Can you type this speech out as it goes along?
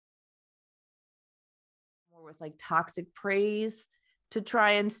with like toxic praise to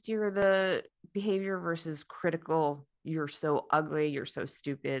try and steer the behavior versus critical. You're so ugly. You're so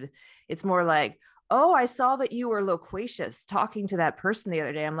stupid. It's more like, oh, I saw that you were loquacious talking to that person the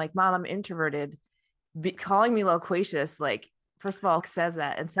other day. I'm like, Mom, I'm introverted. Calling me loquacious, like, first of all, says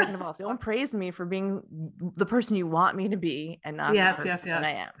that. And second of all, don't praise me for being the person you want me to be and not the person that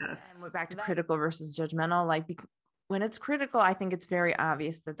I am. Yes. And we're back to critical versus judgmental. Like when it's critical, I think it's very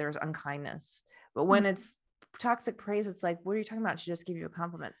obvious that there's unkindness. But when it's toxic praise, it's like, what are you talking about? She just gave you a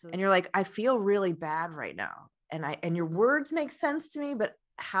compliment. And you're like, I feel really bad right now. And your words make sense to me, but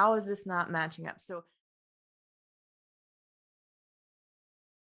how is this not matching up? So